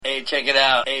Hey, check it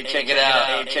out. Hey, check it out.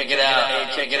 Hey, check it out. Hey,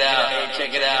 check it out. Hey,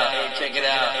 check it out. Hey, check it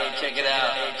out. Hey, check it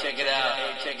out. Hey, check it out.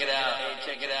 Hey, check it out. Hey,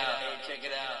 check it out. Hey, check it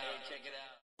out. Hey, check it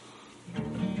out.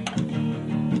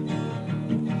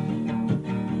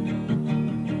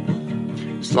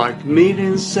 It's like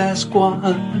meeting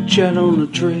Sasquatch out on the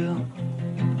trail.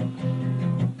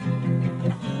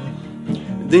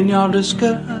 Then y'all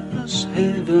discuss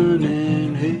heaven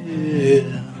and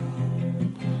hell.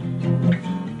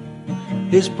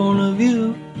 His point of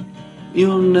view,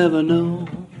 you'll never know.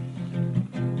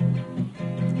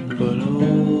 But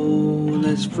oh,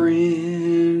 that's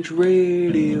Fringe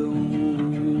Radio.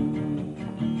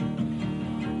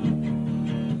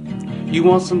 You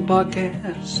want some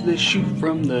podcasts that shoot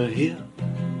from the hip?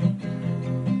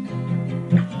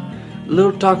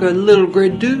 Little talk of little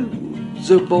great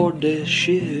dudes aboard their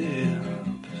ships.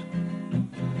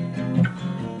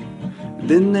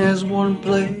 Then there's one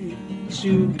place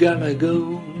you gotta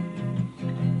go.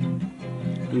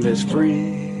 And that's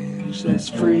Fringe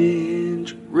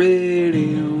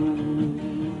Radio.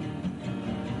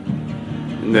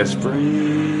 And that's Fringe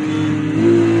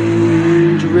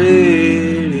Radio.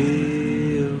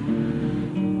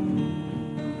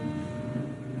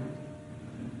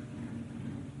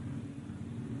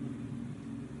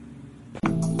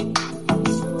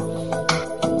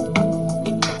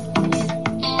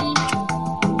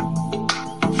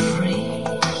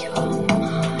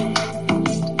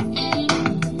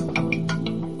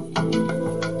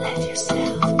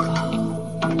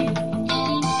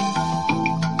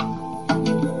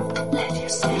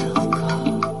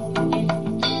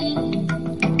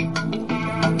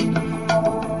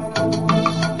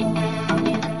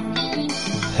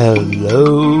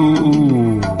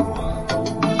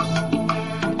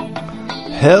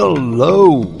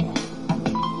 Hello.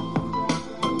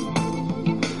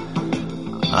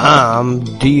 I'm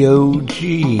DOG,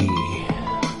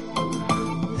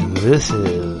 and this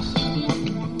is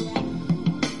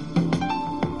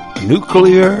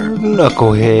Nuclear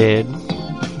Knucklehead,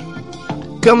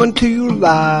 coming to you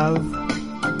live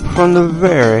from the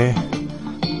very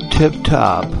tip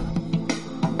top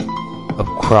of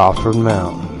Crawford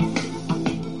Mountain.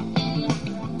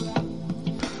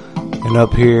 And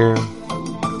up here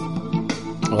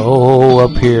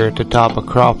at the top of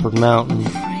Crawford Mountain,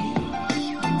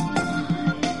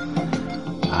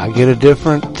 I get a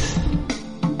different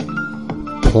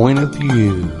point of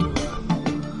view.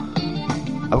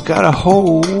 I've got a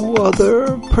whole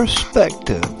other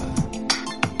perspective.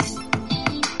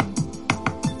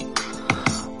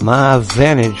 My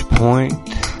vantage point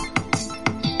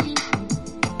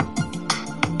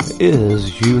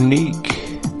is unique.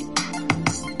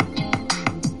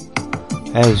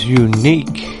 As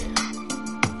unique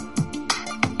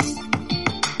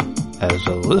as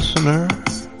a listener.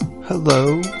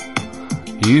 Hello,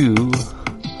 you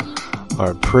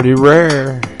are pretty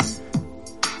rare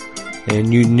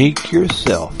and unique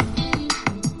yourself,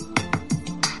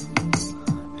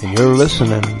 and you're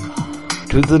listening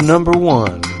to the number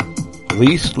one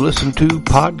least listened to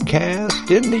podcast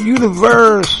in the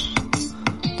universe,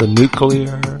 the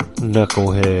Nuclear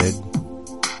Knucklehead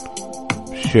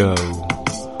Show.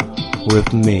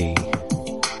 With me,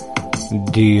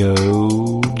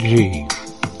 DOG.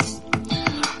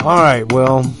 Alright,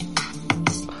 well,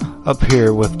 up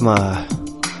here with my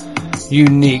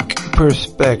unique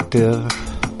perspective,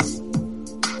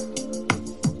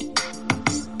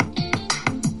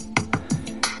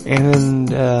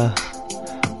 and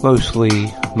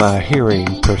mostly my hearing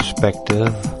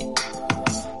perspective.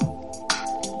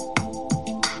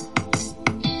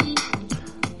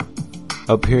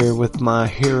 Up here with my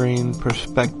hearing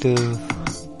perspective,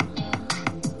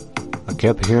 I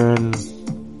kept hearing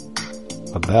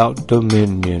about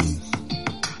Dominion.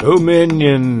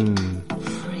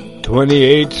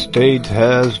 28 states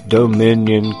has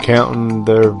Dominion counting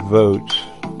their votes.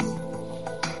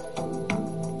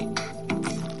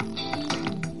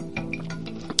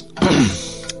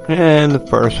 And the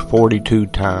first 42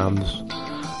 times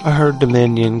I heard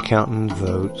Dominion counting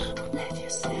votes,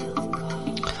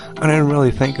 I didn't really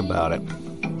think about it.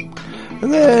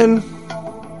 And then,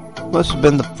 must have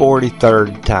been the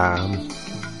 43rd time,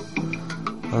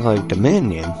 I was like,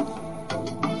 Dominion?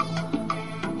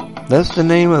 That's the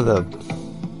name of the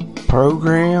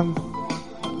program?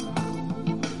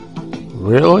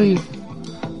 Really?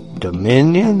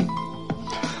 Dominion?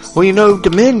 Well, you know,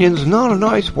 Dominion's not a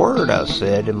nice word, I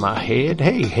said in my head.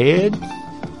 Hey, head.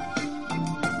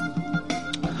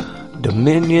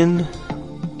 Dominion.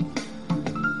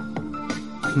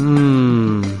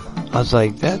 I was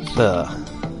like, that's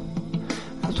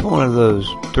one of those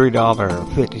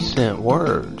 $3.50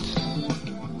 words.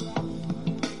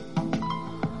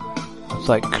 it's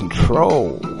like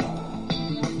control.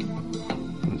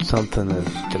 And something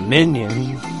as dominion.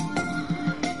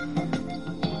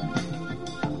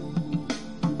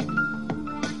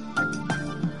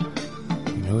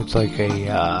 You know, it's like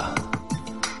a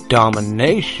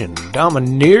domination,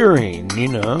 domineering, you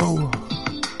know.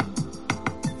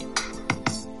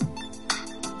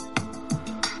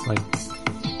 Like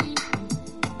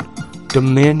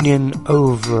dominion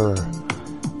over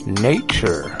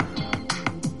nature.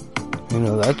 You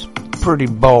know, that's pretty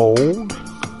bold.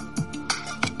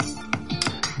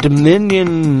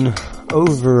 Dominion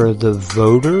over the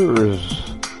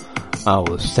voters, I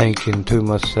was thinking to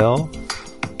myself.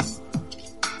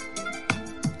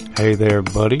 Hey there,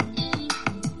 buddy.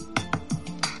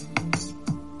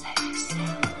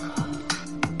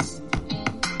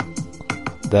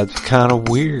 That's kind of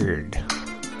weird.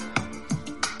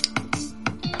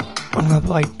 And I'm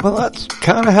like, well, that's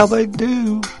kind of how they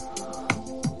do.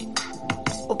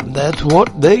 That's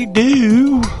what they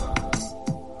do.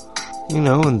 You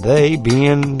know, and they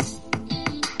being,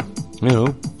 you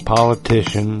know,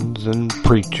 politicians and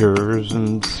preachers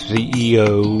and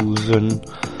CEOs and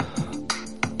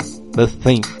the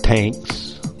think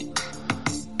tanks.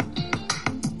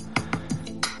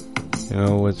 You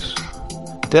know, it's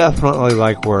definitely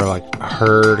like we're like a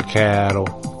herd of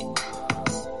cattle.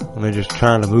 And they're just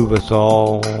trying to move us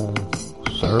all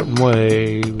certain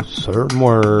ways, certain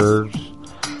words.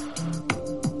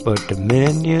 But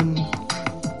dominion,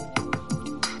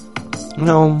 you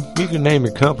know, you can name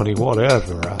your company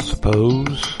whatever, I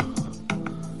suppose.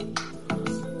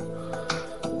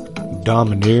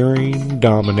 Domineering,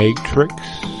 dominatrix.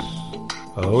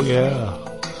 Oh yeah.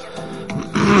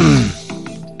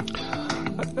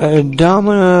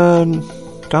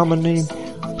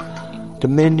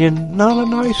 Dominion, not a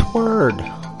nice word.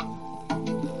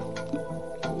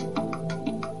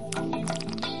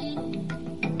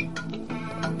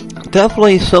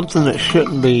 Definitely something that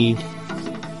shouldn't be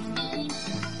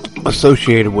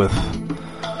associated with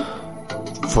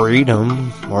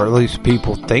freedom, or at least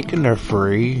people thinking they're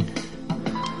free.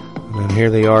 And then here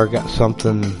they are, got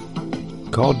something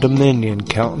called dominion,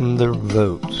 counting their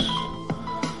votes.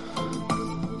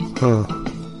 Huh.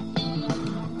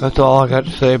 That's all I got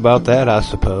to say about that, I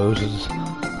suppose, is,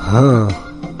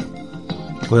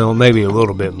 well, maybe a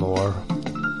little bit more.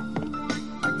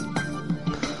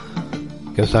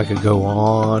 Guess I could go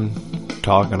on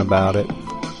talking about it.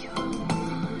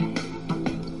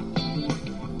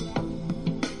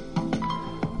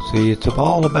 See, it's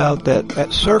all about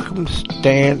that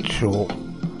circumstantial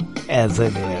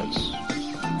evidence.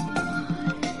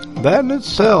 That in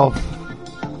itself,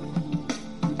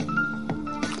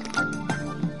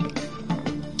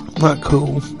 not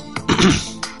cool.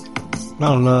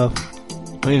 Not enough.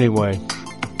 Anyway,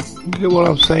 you get what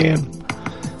I'm saying?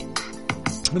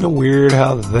 Isn't it weird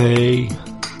how they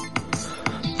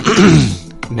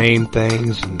name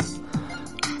things and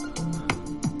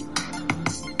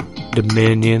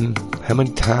dominion? How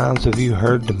many times have you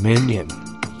heard dominion?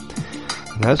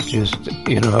 And that's just,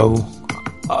 you know,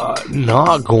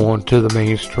 not going to the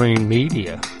mainstream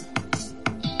media.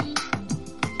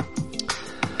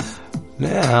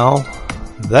 Now,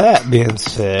 that being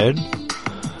said,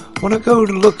 when I go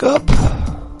to look up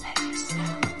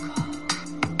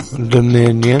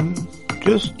dominion,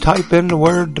 just type in the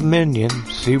word dominion,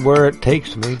 see where it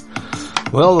takes me.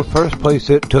 Well, the first place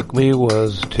it took me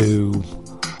was to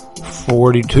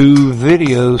 42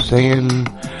 videos saying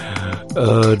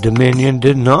Dominion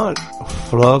did not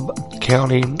flub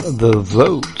counting the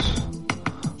votes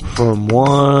from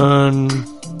one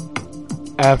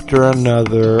after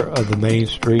another of the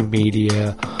mainstream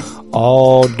media,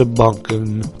 all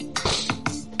debunking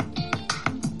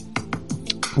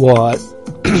what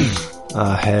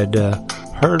I had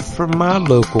heard from my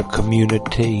local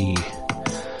community.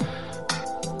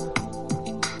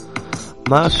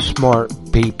 My smart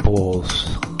peoples.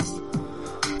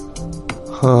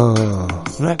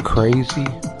 Isn't that crazy?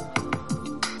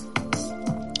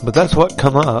 But that's what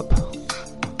come up.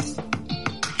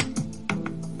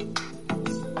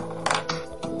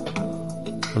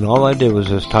 And all I did was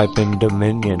just type in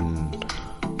Dominion.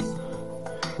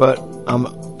 But I'm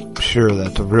sure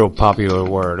that's a real popular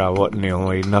word. I wasn't the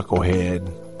only knucklehead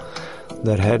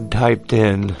that had typed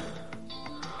in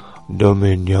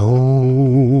Dominion.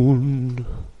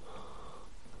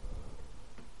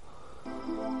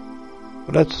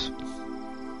 But that's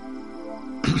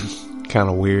kind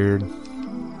of weird.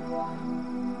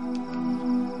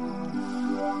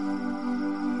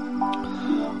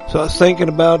 So I was thinking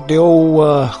about the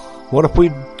old, what if we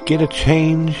get a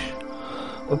change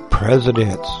of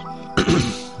presidents?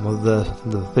 Well,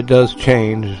 if it does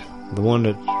change, the one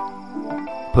that's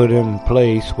put in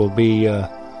place will be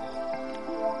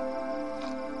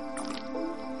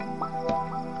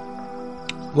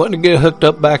wanting to get hooked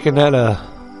up back in that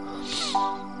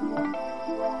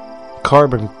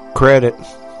carbon credit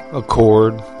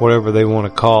accord, whatever they want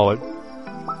to call it.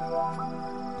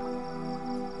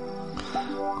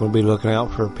 Going to be looking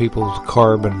out for people's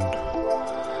carbon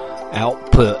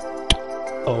output.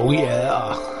 Oh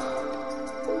yeah.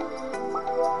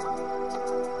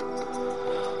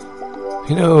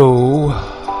 You know,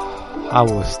 I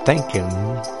was thinking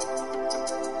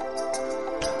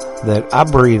that I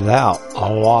breathe out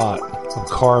a lot of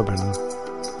carbon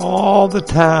all the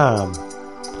time.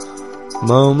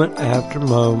 Moment after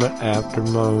moment after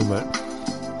moment.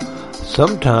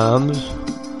 Sometimes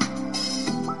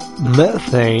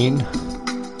methane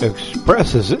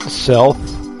expresses itself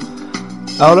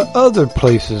out of other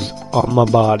places on my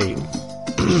body.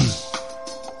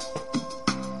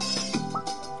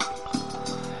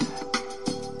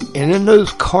 And in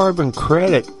those carbon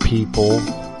credit people,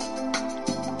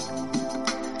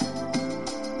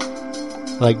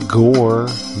 like Gore,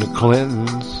 the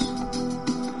Clintons,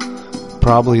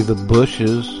 probably the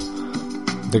Bushes,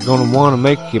 they're going to want to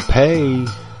make you pay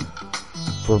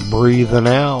for breathing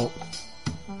out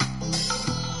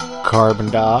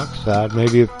carbon dioxide.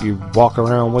 Maybe if you walk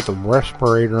around with a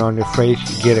respirator on your face,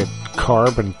 you get a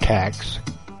carbon tax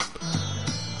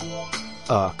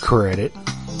credit.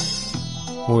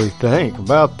 What do you think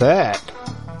about that?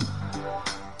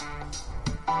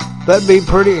 That'd be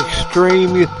pretty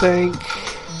extreme, you think?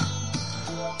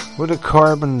 Would a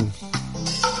carbon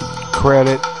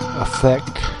credit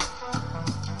affect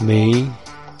me,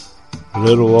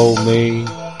 little old me,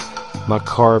 my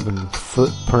carbon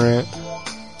footprint?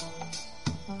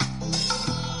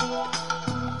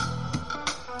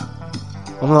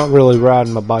 I'm not really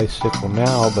riding my bicycle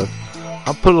now, but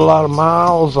I put a lot of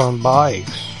miles on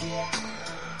bikes.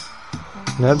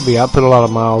 I put a lot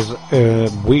of miles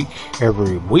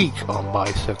every week on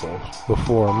bicycles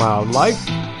before my life.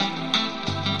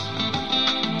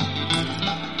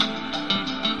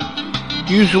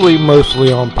 Usually,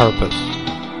 mostly on purpose.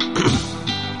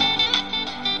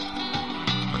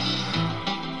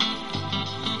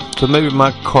 So maybe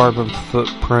my carbon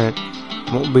footprint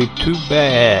won't be too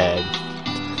bad.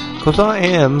 Because I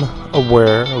am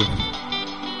aware of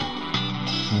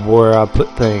where I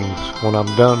put things when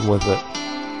I'm done with it.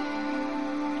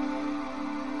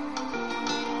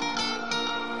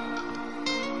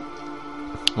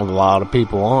 A lot of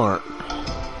people aren't.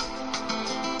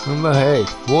 But hey,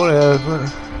 whatever.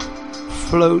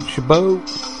 Float your boat.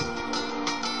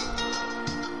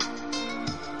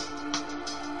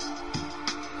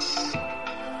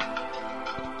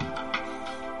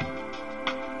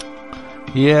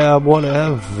 Yeah,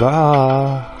 whatever.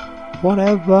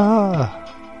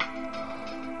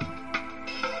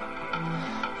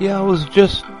 Yeah, I was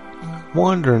just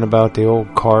wondering about the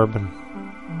old carbon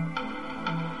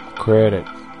credit.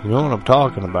 You know what I'm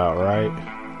talking about, right?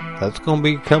 That's gonna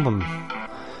be coming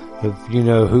if you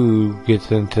know who gets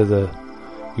into the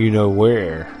you know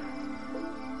where.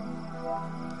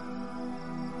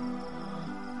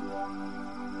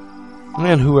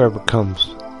 And whoever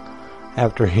comes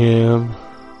after him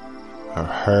or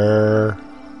her.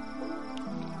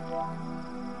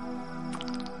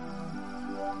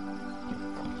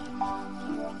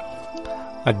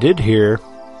 I did hear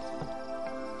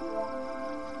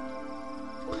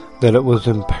that it was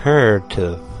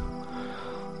imperative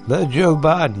that Joe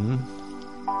Biden,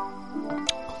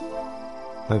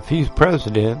 if he's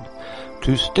president,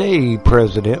 to stay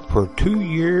president for 2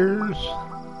 years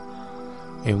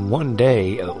and 1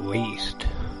 day at least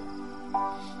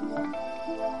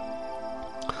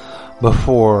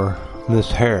before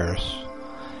Miss Harris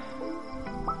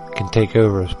can take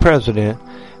over as president,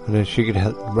 and then she could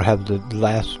have the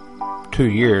last 2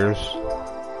 years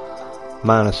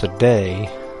minus a day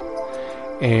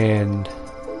and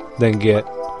then get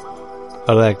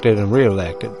elected and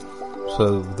re-elected.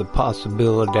 So the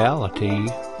possibility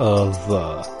of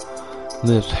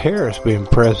Miss Harris being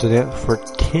president for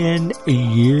 10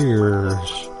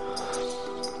 years.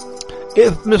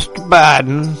 If Mr.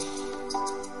 Biden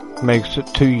makes it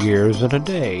 2 years and a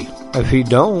day. If he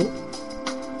don't,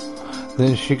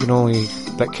 then she can only,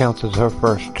 that counts as her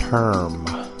first term.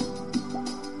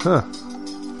 Huh.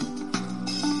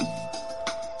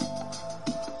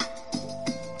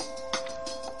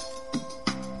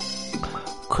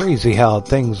 Crazy how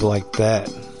things like that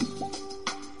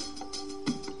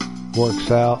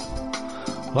works out.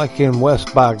 Like in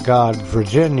West by God,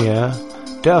 Virginia,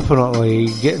 definitely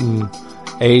getting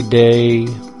a day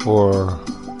or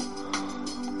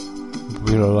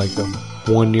like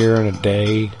 1 year and a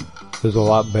day is a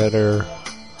lot better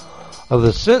of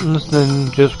a sentence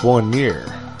than just 1 year.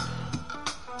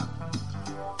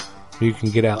 You can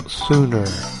get out sooner.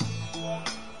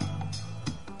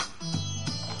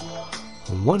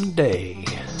 One day.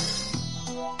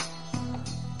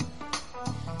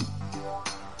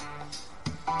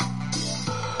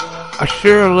 I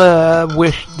sure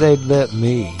wish they'd let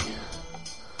me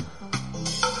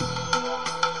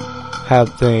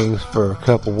have things for a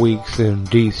couple weeks in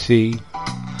DC,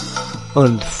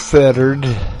 unfettered.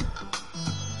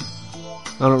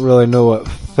 I don't really know what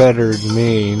fettered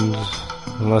means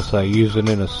unless I use it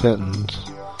in a sentence.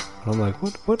 I'm like,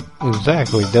 what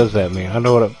exactly does that mean? I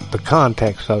know what the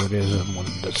context of it is in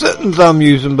the sentence I'm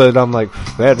using, but I'm like,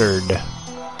 fettered,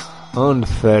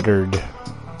 unfettered.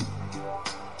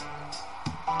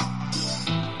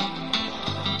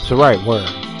 It's the right word.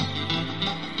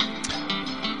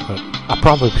 But I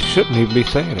probably shouldn't even be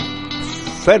saying it.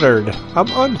 Fettered. I'm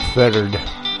unfettered.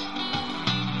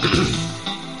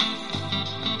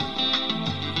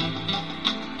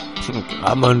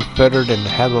 I'm unfettered and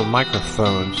have a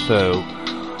microphone, so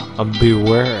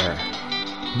beware.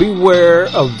 Beware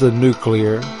of the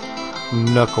Nuclear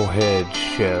Knucklehead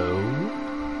Show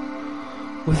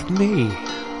with me,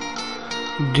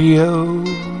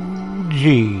 D.O.G.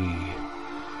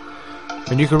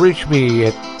 And you can reach me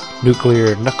at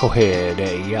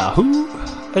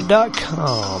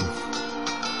nuclearknucklehead@yahoo.com.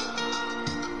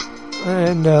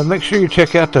 And make sure you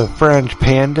check out the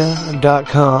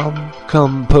FringePanda.com.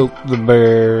 Come poke the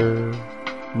bear.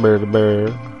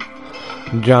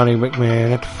 Johnny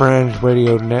McMahon at the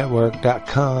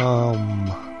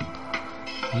FringeRadioNetwork.com.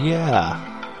 Yeah.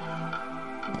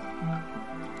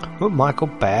 Well, Michael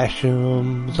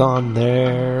Basham's on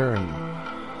there. And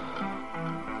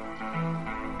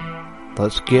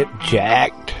let's get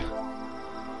jacked.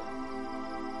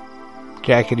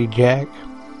 Jackety Jack.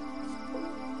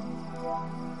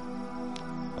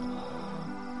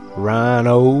 Ryan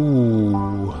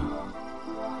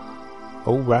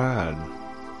Ryan.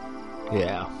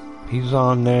 Yeah, he's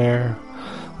on there.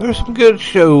 There's some good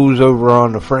shows over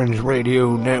on the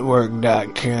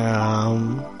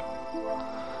FringeRadioNetwork.com.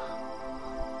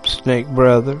 Snake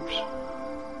Brothers.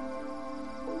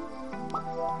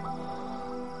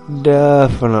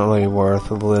 Definitely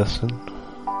worth a listen.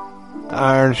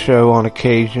 Iron Show on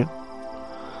occasion.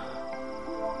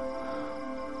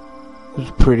 It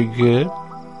was pretty good.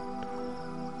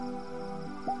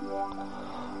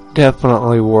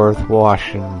 Definitely worth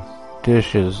washing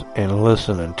dishes and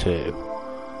listening to.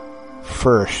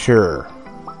 For sure.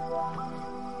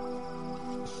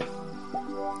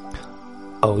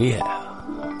 Oh yeah.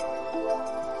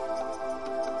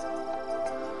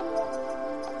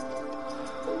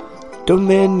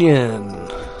 Dominion.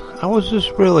 I was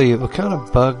just really, it kind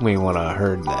of bugged me when I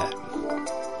heard that.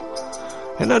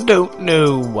 And I don't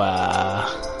know why.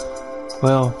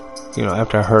 Well,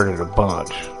 after I heard it a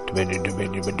bunch. Ooh,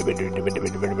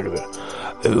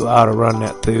 I ought to run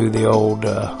that through the old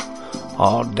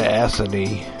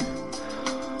Audacity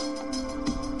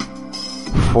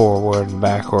forward and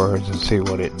backwards and see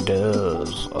what it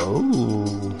does.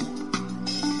 Oh,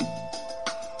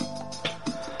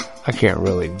 I can't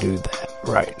really do that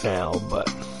right now, but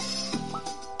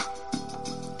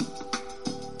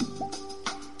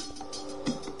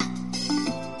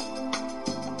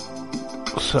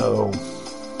so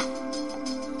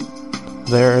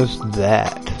there's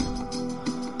that.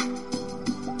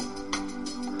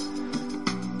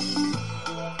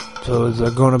 So is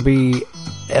there going to be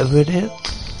evidence?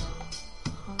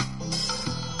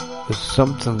 Is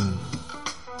something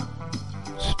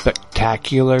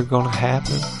spectacular going to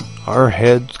happen? Our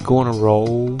heads going to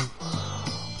roll?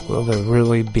 Will there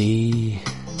really be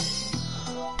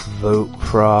vote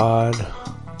fraud?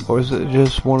 Or is it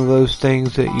just one of those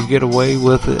things that you get away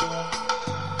with it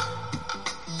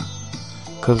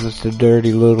because it's a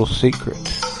dirty little secret?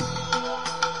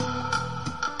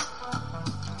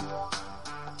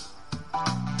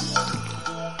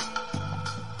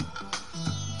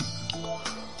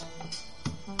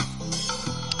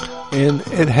 And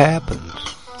it happens.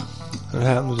 It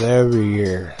happens every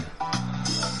year.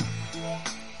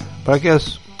 But I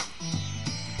guess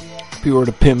if you were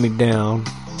to pin me down,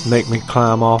 make me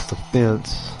climb off the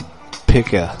fence,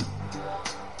 pick a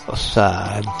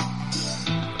side,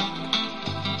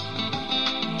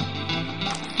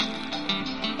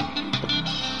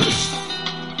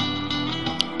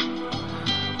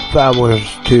 if I was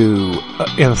to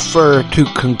infer to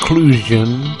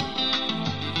conclusion,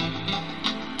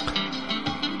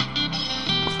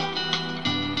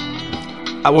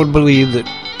 I would believe that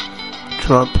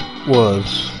Trump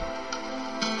was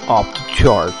off the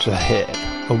charts ahead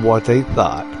of what they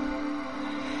thought.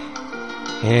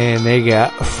 And they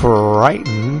got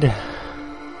frightened.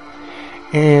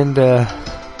 And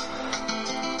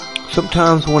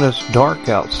sometimes when it's dark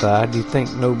outside, you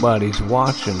think nobody's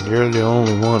watching. You're the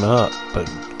only one up,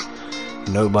 but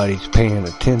nobody's paying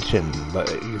attention. But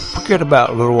you forget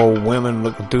about little old women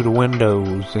looking through the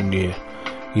windows, and you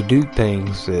do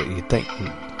things that you think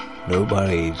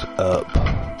nobody's up.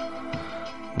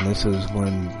 And this is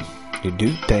when you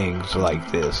do things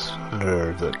like this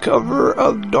under the cover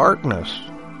of darkness.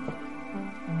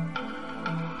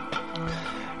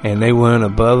 And they went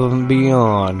above and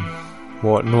beyond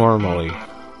what normally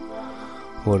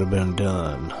would have been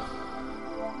done.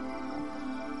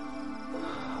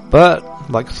 But,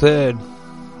 like I said,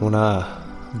 when I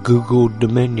Googled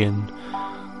Dominion,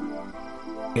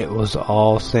 it was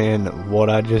all saying that what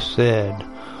I just said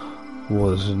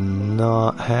was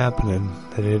not happening,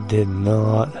 that it did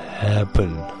not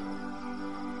happen.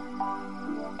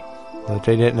 That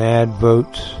they didn't add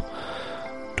votes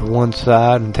to one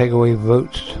side and take away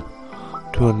votes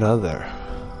to another.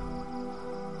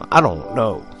 I don't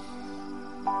know.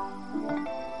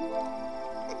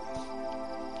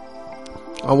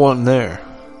 I wasn't there.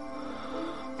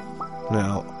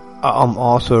 Now, I'm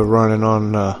also running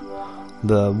on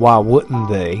the why wouldn't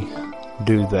they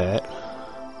do that?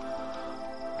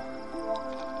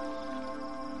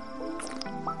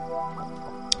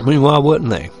 I mean, why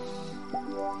wouldn't they?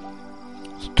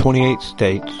 It's 28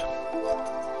 states.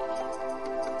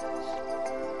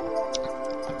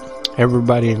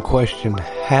 Everybody in question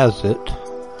has it.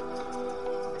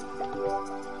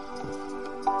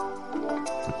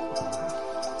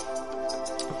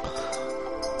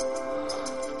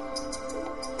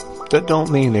 That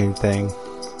don't mean anything.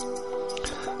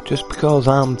 Just because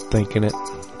I'm thinking it.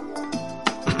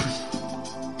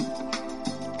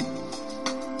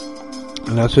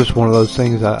 And that's just one of those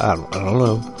things I don't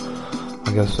know.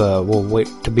 I guess we'll wait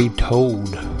to be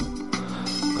told.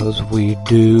 Because we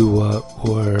do what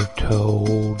we're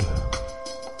told.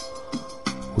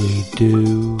 We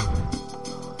do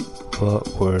what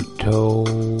we're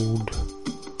told.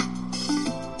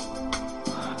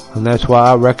 And that's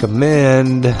why I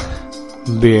recommend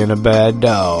being a bad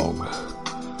dog.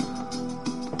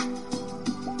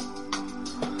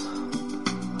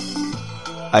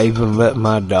 I even let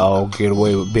my dog get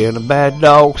away with being a bad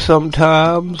dog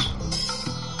sometimes.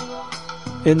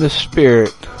 In the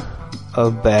spirit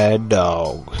of bad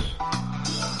dogs.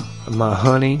 And my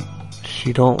honey,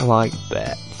 she don't like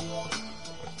that.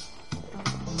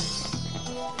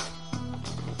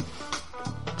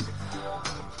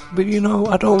 But you know,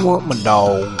 I don't want my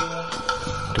dog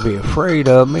to be afraid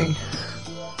of me.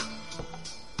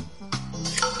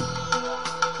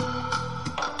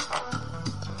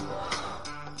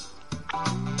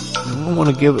 I want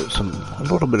to give it a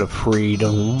little bit of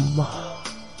freedom.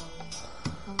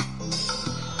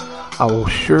 I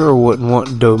sure wouldn't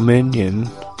want dominion.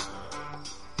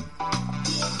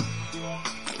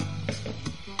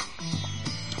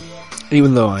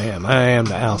 Even though I am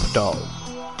the alpha dog.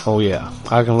 Oh yeah,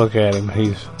 I can look at him.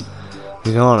 He's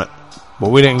on it. But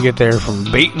we didn't get there from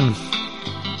beating.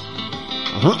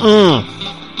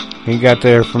 He got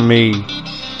there from me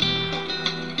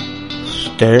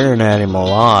staring at him a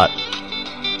lot.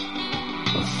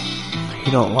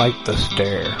 He don't like the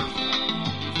stare.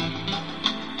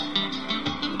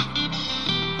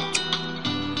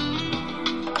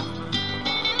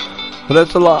 But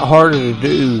that's a lot harder to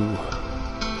do,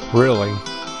 really.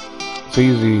 It's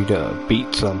easy to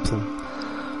beat something.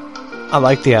 I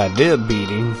like the idea of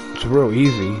beating. It's real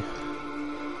easy.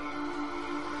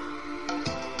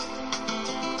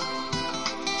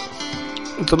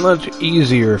 It's a much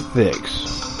easier fix.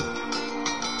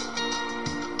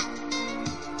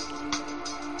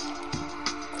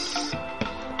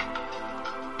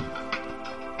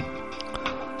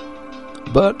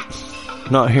 But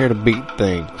not here to beat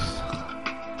things.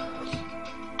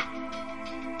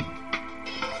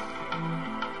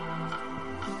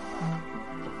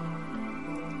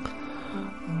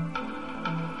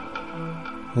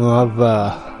 Well,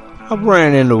 I've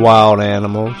ran into wild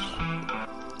animals.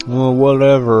 Well,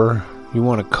 whatever you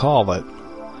want to call it.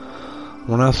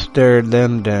 When I stared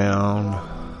them down,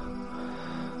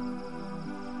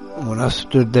 when I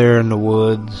stood there in the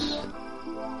woods,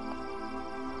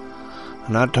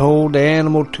 and I told the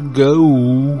animal to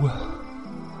go,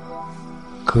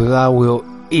 'cause I will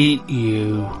eat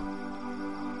you.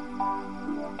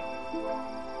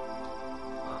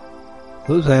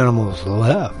 Those animals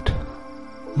left.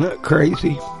 Isn't that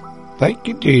crazy? Thank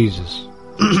you, Jesus.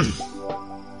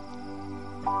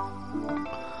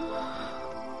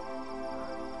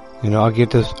 I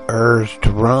get this urge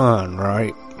to run,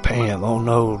 right? Bam, oh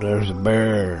no, there's a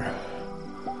bear.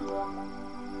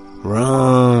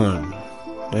 Run.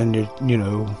 And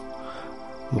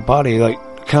my body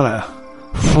kind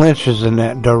of flinches in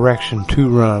that direction to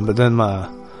run, but then my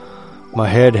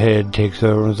head takes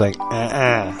over and is like,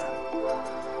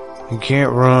 you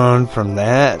can't run from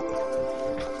that.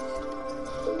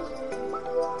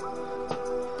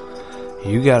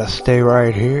 You gotta stay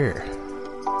right here.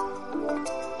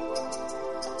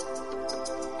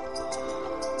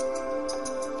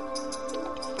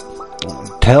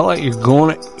 Tell it you're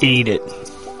gonna eat it.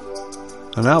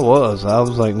 And I was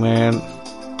like, man,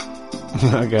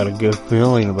 I got a good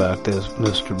feeling about this,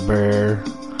 Mr. Bear.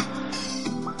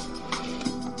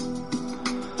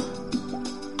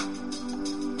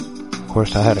 Of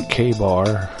course, I had a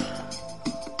K-bar.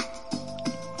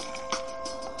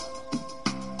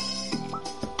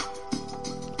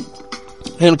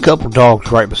 And a couple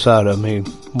dogs right beside of me,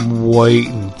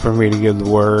 waiting for me to give the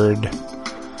word.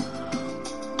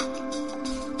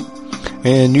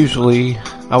 And usually,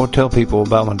 I would tell people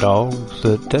about my dogs,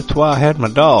 that's why I had my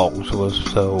dogs, was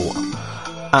so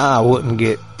I wouldn't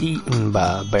get eaten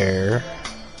by a bear.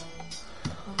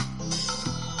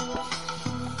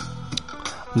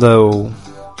 Though,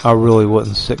 I really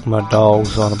wouldn't sick my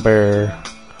dogs on a bear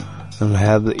and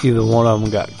have either one of them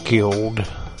got killed.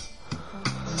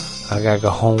 I gotta go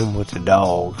home with the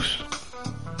dogs.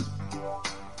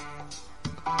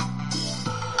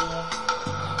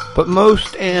 But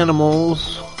most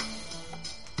animals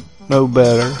know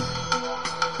better.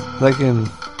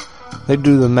 They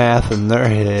do the math in their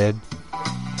head.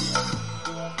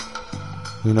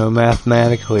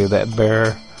 Mathematically that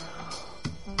bear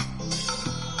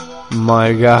might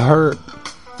have got hurt.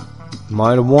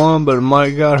 Might have won, but it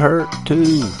might have got hurt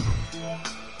too.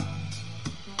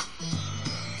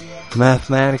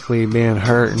 Mathematically being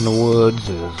hurt in the woods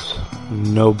is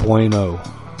no bueno.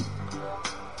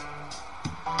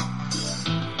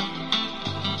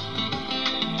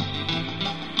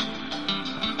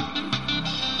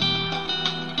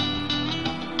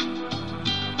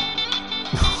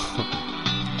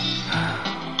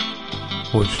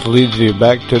 Which leads you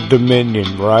back to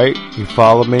Dominion, right? You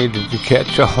follow me? Did you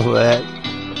catch all that?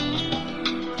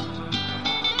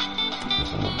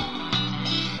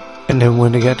 And then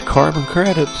when they got the carbon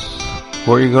credits,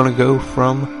 where are you going to go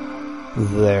from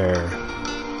there?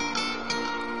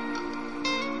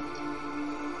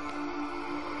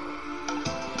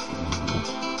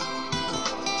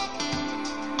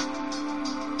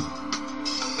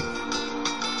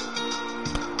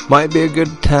 Might be a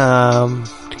good time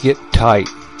to get tight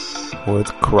with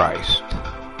Christ.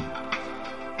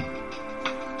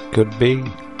 Could be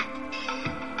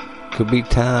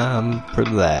time for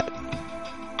that.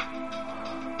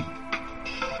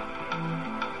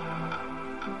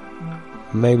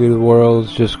 Maybe the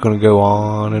world's just going to go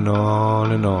on and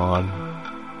on and on.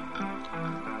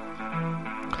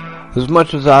 As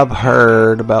much as I've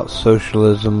heard about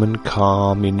socialism and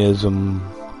communism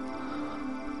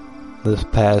this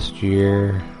past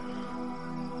year,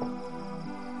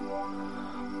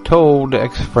 told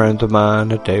ex-friends of mine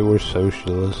that they were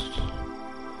socialists.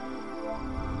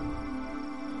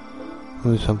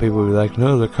 And some people would be like,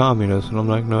 no, they're communists. And I'm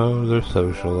like, no, they're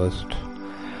socialist.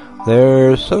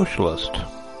 They're socialist.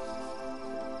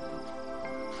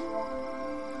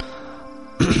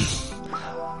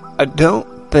 I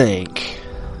don't think,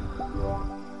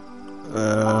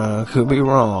 I could be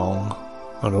wrong.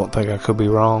 I don't think I could be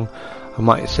wrong. I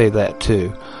might say that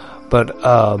too. But,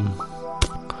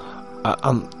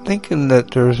 I'm thinking that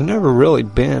there's never really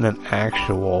been an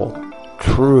actual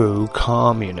true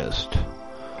communist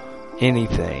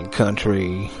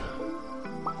country.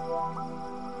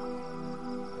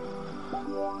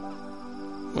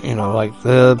 Like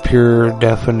the pure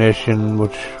definition,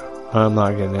 which I'm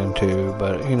not getting into,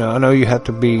 but I know you have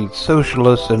to be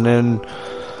socialist and then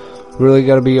really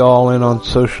got to be all in on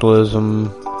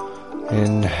socialism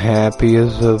and happy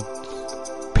as a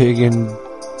pig in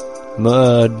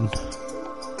mud.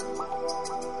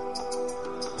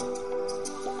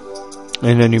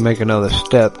 And then you make another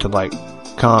step to like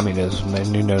communism,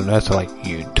 and that's like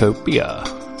utopia.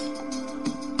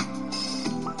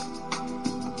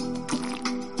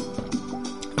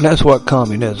 And that's what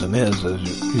communism is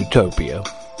utopia.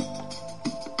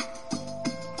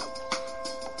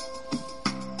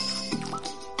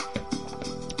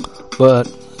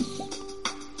 But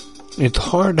it's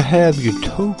hard to have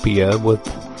utopia with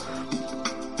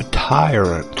a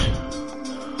tyrant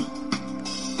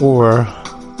or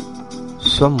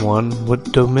someone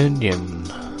with dominion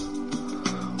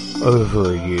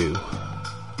over you.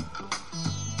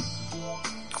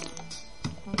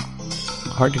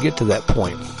 hard to get to that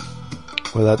point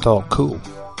where that's all cool.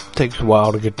 Takes a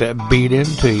while to get that beat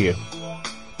into you.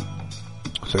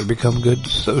 So you become good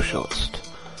socialist.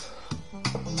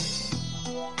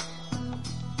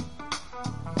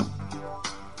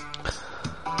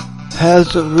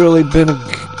 Hasn't really been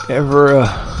ever a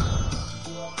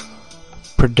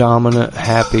predominant,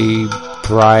 happy,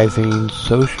 thriving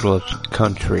socialist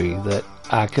country that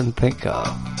I can think of.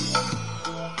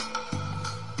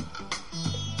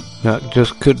 Now, it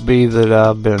just could be that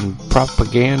I've been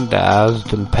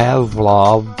propagandized and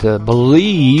Pavloved to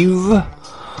believe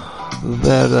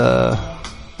that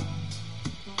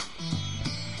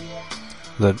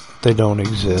they don't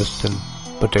exist,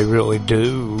 but they really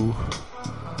do.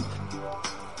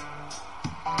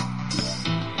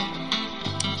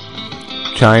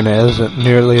 China isn't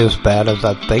nearly as bad as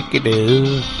I think it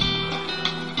is.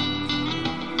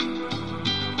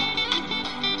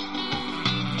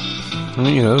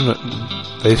 You know,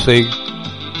 they say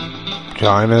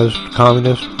China's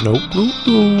communist. Nope,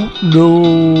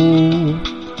 no.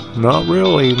 Not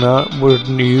really.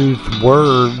 Wouldn't use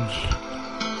words.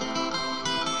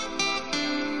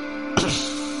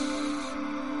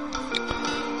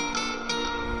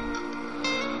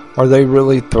 Are they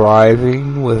really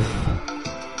thriving with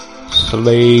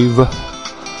slave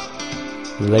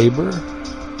labor?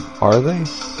 Are they?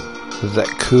 Is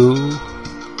that cool?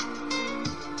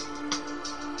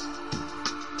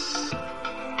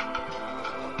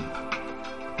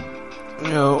 You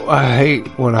know, I hate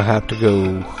when I have to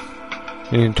go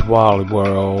into Wally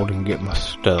World and get my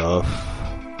stuff.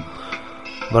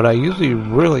 But I usually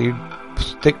really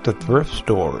stick to thrift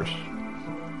stores.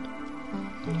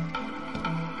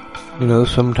 You know,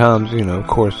 sometimes, you know, of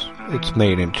course, it's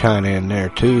made in China in there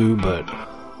too, but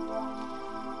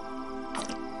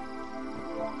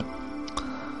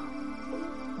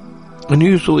and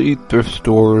usually thrift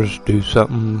stores do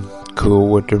something cool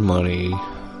with their money.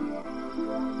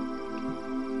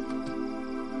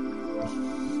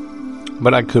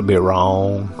 But I could be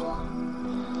wrong.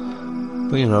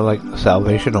 But, you know, like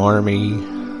Salvation Army.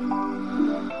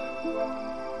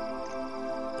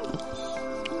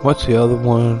 What's the other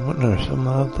one? What, there's some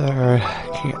out there. I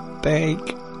can't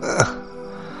think.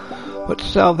 What's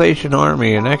Salvation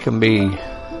Army? And that can be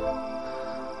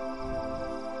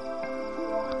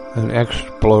an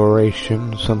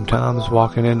exploration sometimes,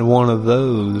 walking into one of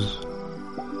those.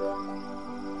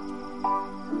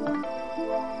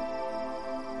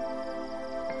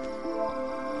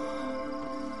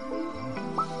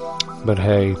 But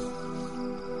hey,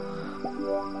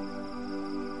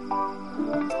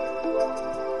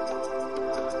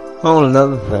 on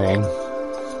another thing,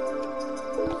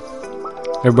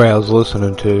 everybody I was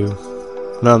listening to,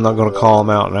 no, I'm not going to call them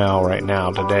out now, right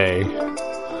now, today.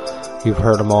 You've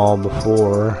heard them all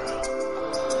before,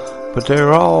 but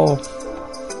they're all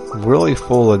really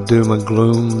full of doom and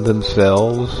gloom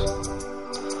themselves.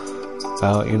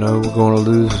 About, you know, we're going to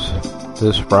lose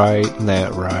this right and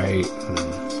that right.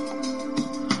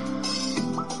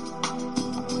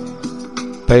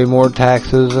 Pay more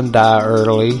taxes and die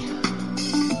early.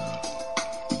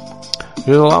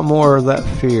 There's a lot more of that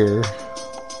fear.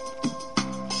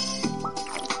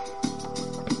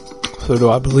 So do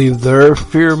I believe they're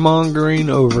fear-mongering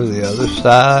over the other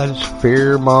side's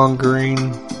fear-mongering?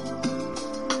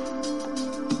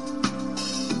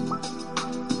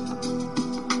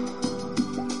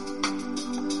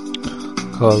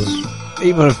 Because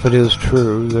even if it is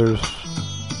true, there's,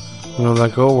 you know,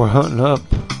 like, oh, we're hunting up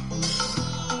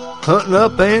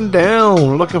and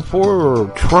down, looking for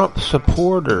Trump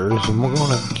supporters, and we're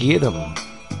going to get them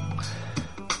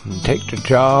and take their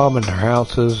job and their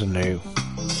houses, and they're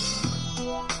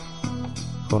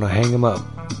going to hang them up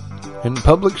in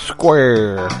public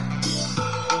square.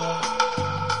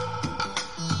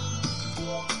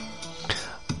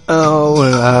 Oh,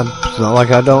 and it's not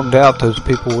like I don't doubt those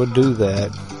people would do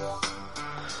that,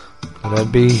 but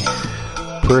that'd be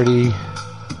pretty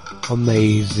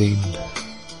amazing.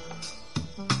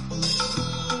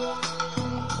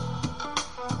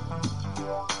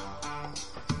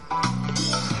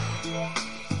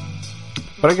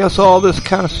 But I guess all this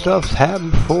kind of stuff's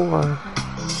happened before,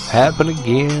 happen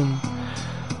again.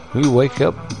 We wake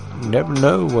up, never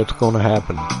know what's going to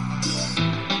happen.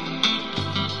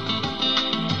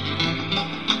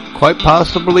 Quite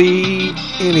possibly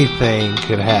anything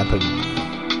could happen.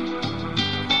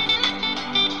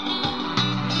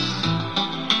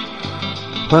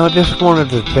 Well, I just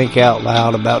wanted to think out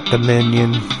loud about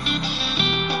Dominion.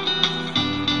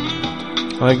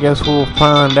 I guess we'll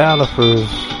find out if there's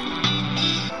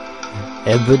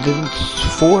evidence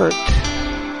for it.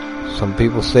 Some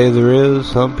people say there is,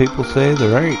 some people say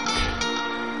there ain't.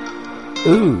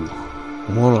 Ooh,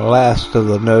 one of the last of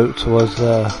the notes was,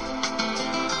 I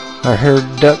heard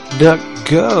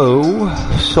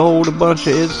DuckDuckGo sold a bunch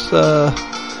of its,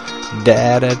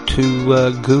 data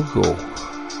to, Google.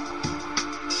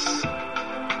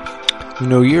 You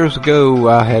know, years ago,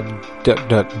 I had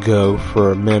DuckDuckGo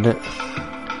for a minute,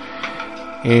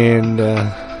 and,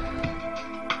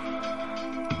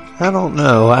 I don't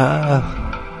know, I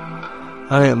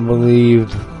didn't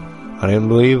believe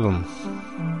them.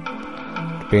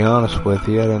 To be honest with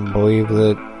you, I didn't believe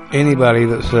that anybody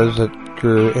that says that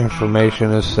your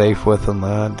information is safe with them,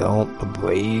 I don't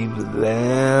believe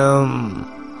them.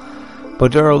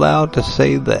 But they're allowed to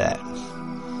say that.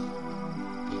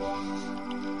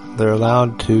 They're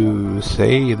allowed to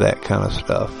say that kind of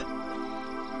stuff.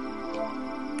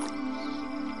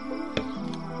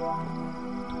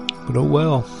 But oh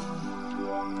well.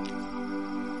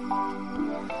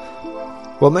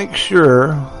 Well, make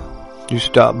sure you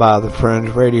stop by the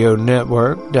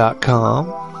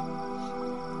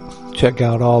FringeRadioNetwork.com. Check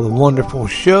out all the wonderful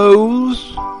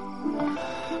shows.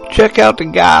 Check out the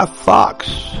Guy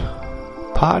Fawkes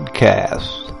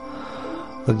podcast,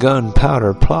 the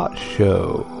Gunpowder Plot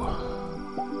Show.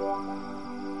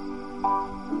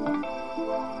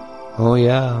 Oh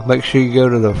yeah, make sure you go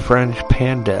to the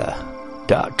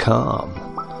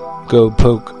FringePanda.com. Go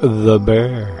poke the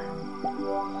bear.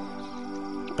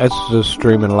 That's the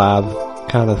streaming live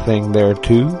kind of thing there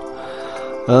too.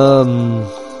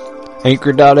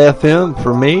 Anchor.fm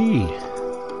for me,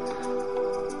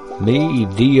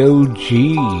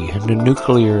 D.O.G., the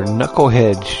Nuclear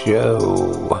Knucklehead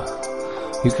Show.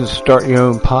 You can start your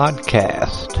own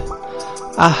podcast.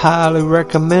 I highly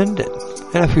recommend it.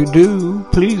 And if you do,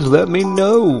 please let me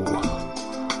know.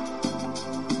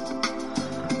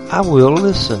 I will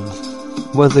listen,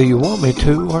 whether you want me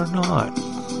to or not.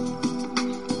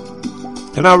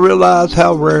 And I realize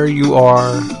how rare you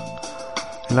are,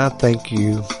 and I thank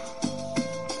you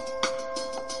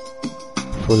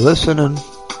for listening.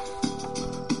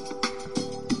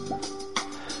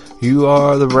 You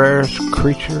are the rarest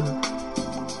creature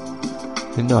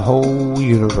in the whole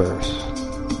universe.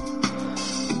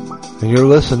 And you're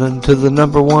listening to the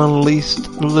 #1 least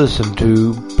listened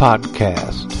to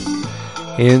podcast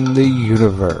in the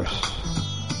universe.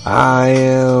 I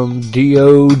am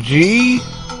D.O.G.,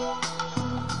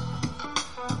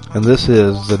 and this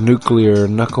is the Nuclear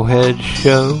Knucklehead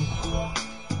Show,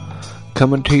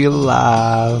 coming to you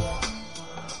live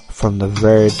from the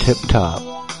very tip top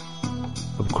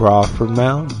of Crawford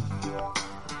Mountain.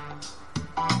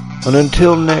 And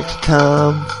until next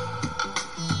time,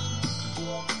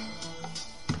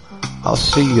 I'll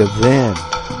see you then.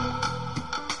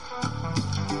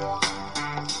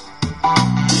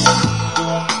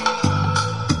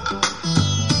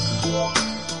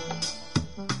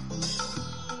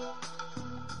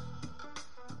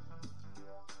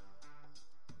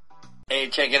 Hey,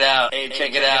 check it out. Hey,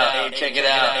 check it out. Hey, check it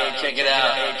out. Hey, check it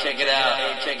out. Hey, check it out.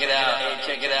 Hey, check it out. Hey,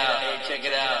 check it out. Hey, check it out. Hey, check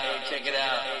it out.